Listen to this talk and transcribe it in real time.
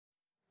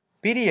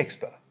BD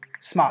Expo,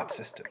 Smart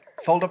System,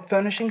 fold-up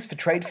furnishings for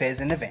trade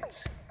fairs and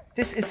events.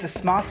 This is the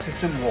Smart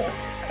System Wall,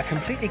 a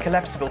completely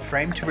collapsible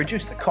frame to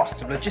reduce the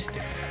cost of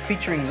logistics,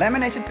 featuring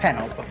laminated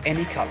panels of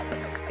any color.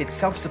 It's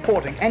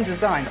self-supporting and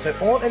designed so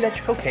all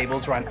electrical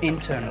cables run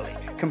internally,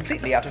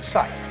 completely out of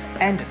sight,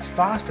 and it's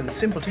fast and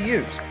simple to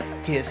use.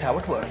 Here's how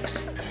it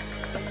works.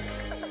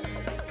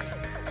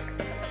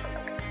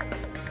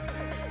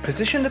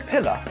 Position the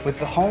pillar with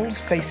the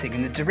holes facing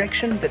in the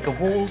direction that the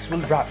walls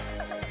will run.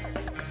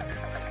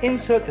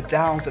 Insert the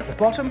dowels at the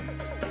bottom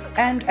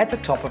and at the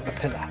top of the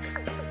pillar.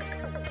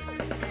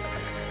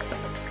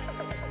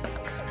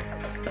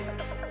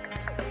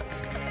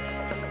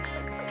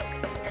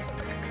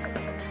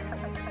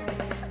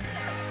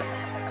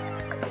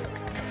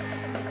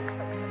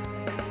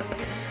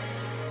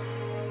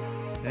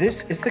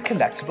 This is the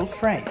collapsible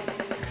frame.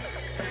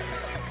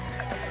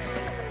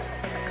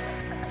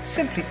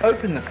 Simply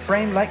open the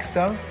frame like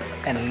so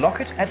and lock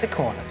it at the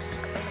corners.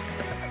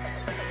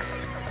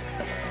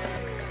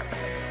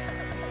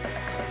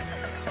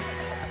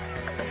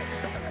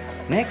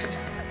 Next,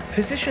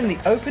 position the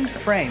opened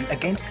frame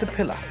against the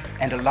pillar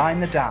and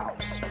align the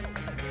dowels.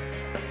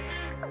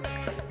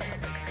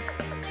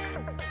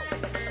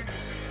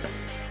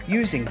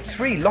 Using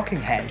 3 locking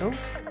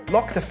handles,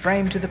 lock the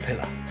frame to the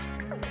pillar.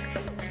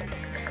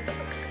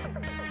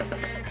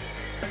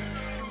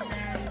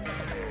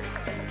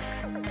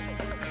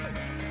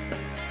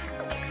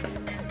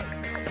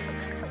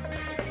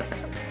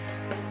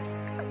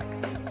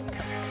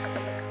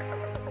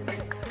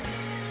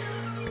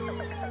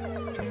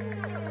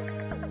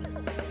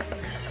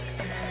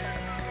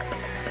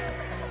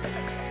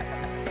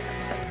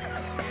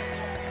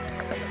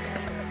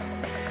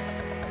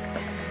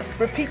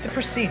 Repeat the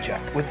procedure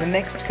with the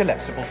next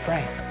collapsible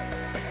frame.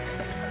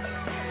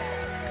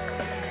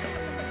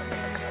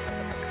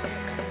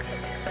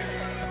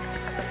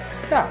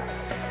 Now,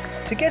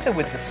 together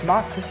with the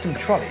Smart System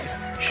trolleys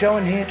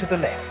shown here to the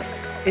left,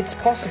 it's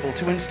possible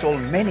to install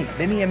many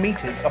linear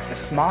meters of the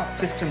Smart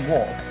System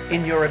wall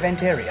in your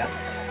event area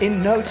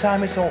in no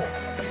time at all,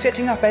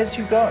 setting up as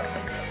you go.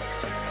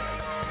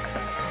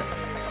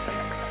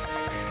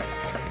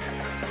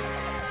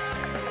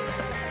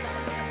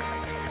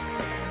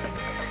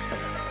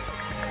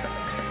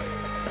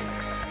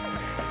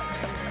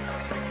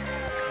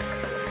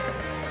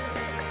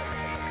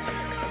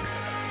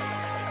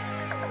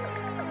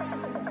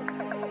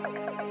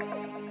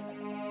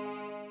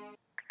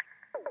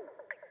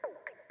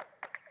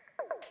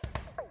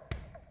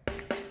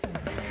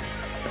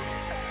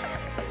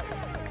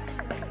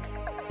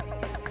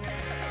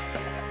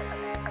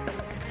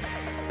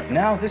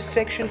 Now this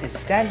section is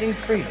standing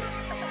freely.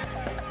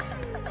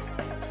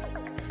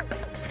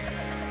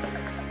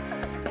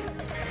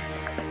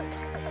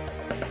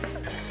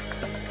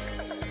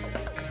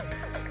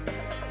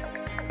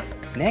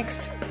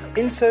 Next,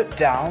 insert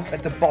dowels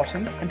at the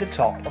bottom and the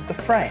top of the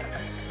frame.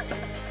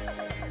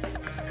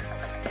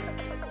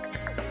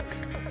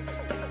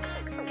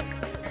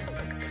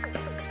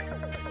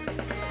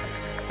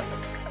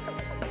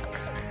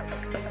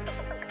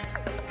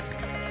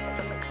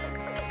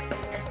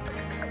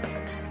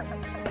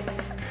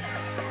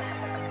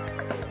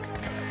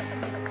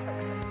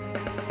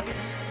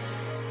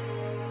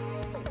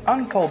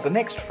 Unfold the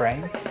next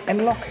frame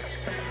and lock it.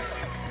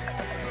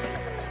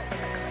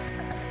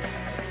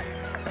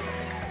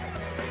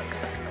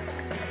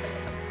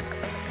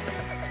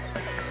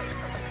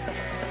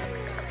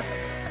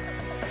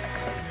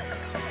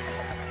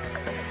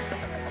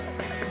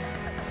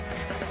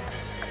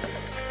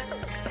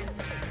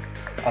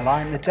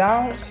 Align the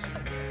dowels.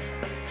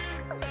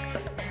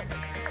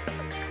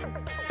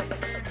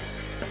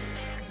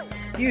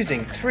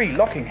 Using 3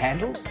 locking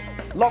handles,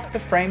 lock the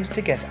frames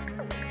together.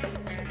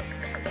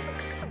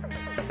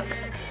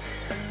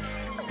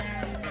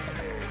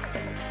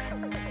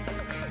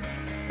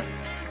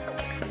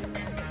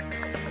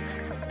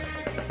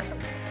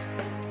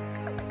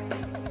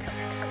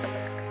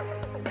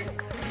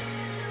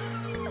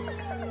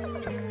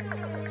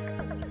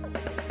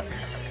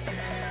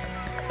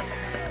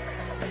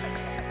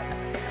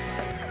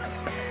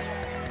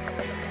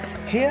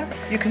 Here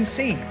you can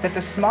see that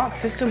the Smart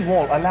System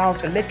wall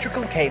allows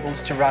electrical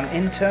cables to run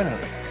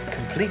internally,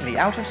 completely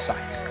out of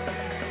sight.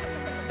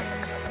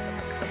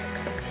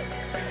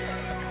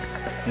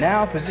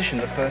 Now position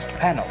the first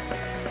panel.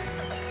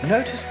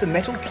 Notice the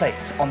metal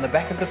plates on the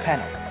back of the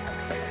panel.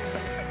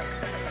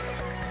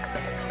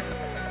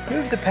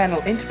 Move the panel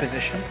into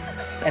position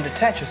and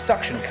attach a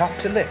suction cup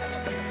to lift.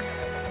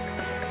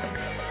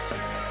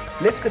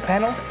 Lift the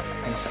panel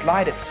and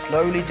slide it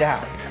slowly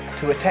down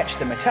to attach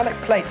the metallic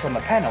plates on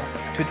the panel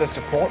to the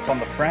supports on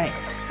the frame.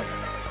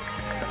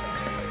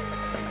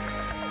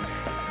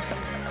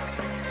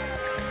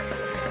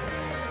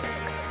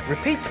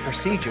 Repeat the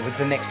procedure with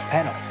the next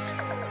panels.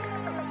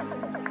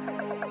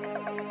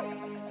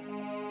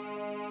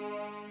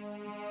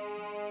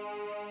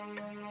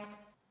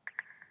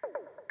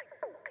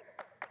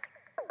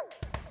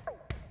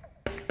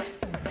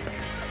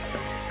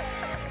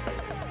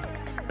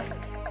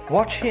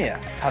 Watch here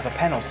how the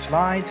panel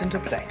slides into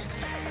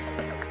place.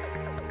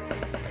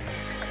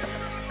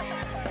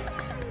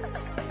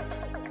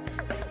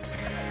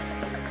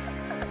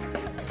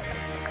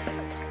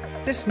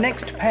 This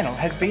next panel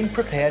has been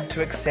prepared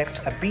to accept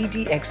a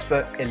BD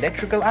Expo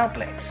electrical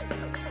outlet.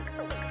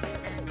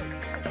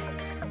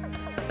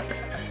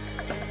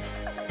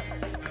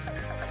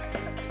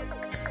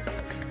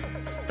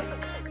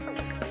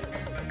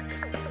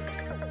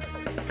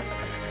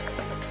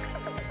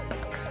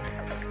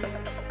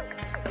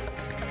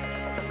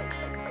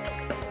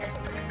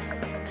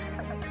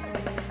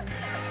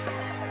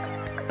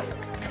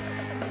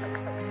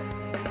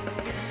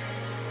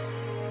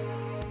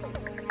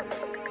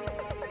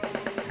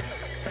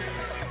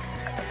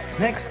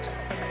 Next,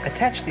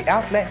 attach the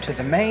outlet to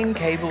the main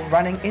cable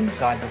running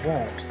inside the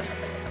walls.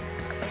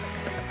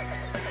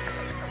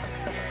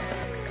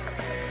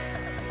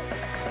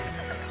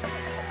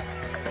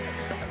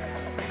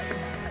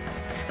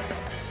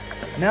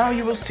 Now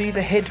you will see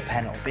the head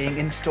panel being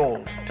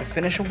installed to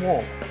finish a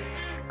wall.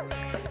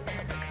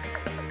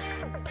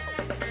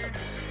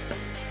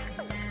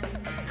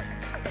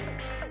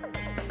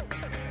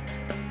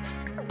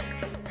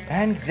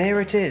 And there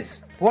it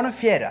is, buona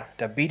fiera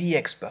da BD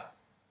Expo.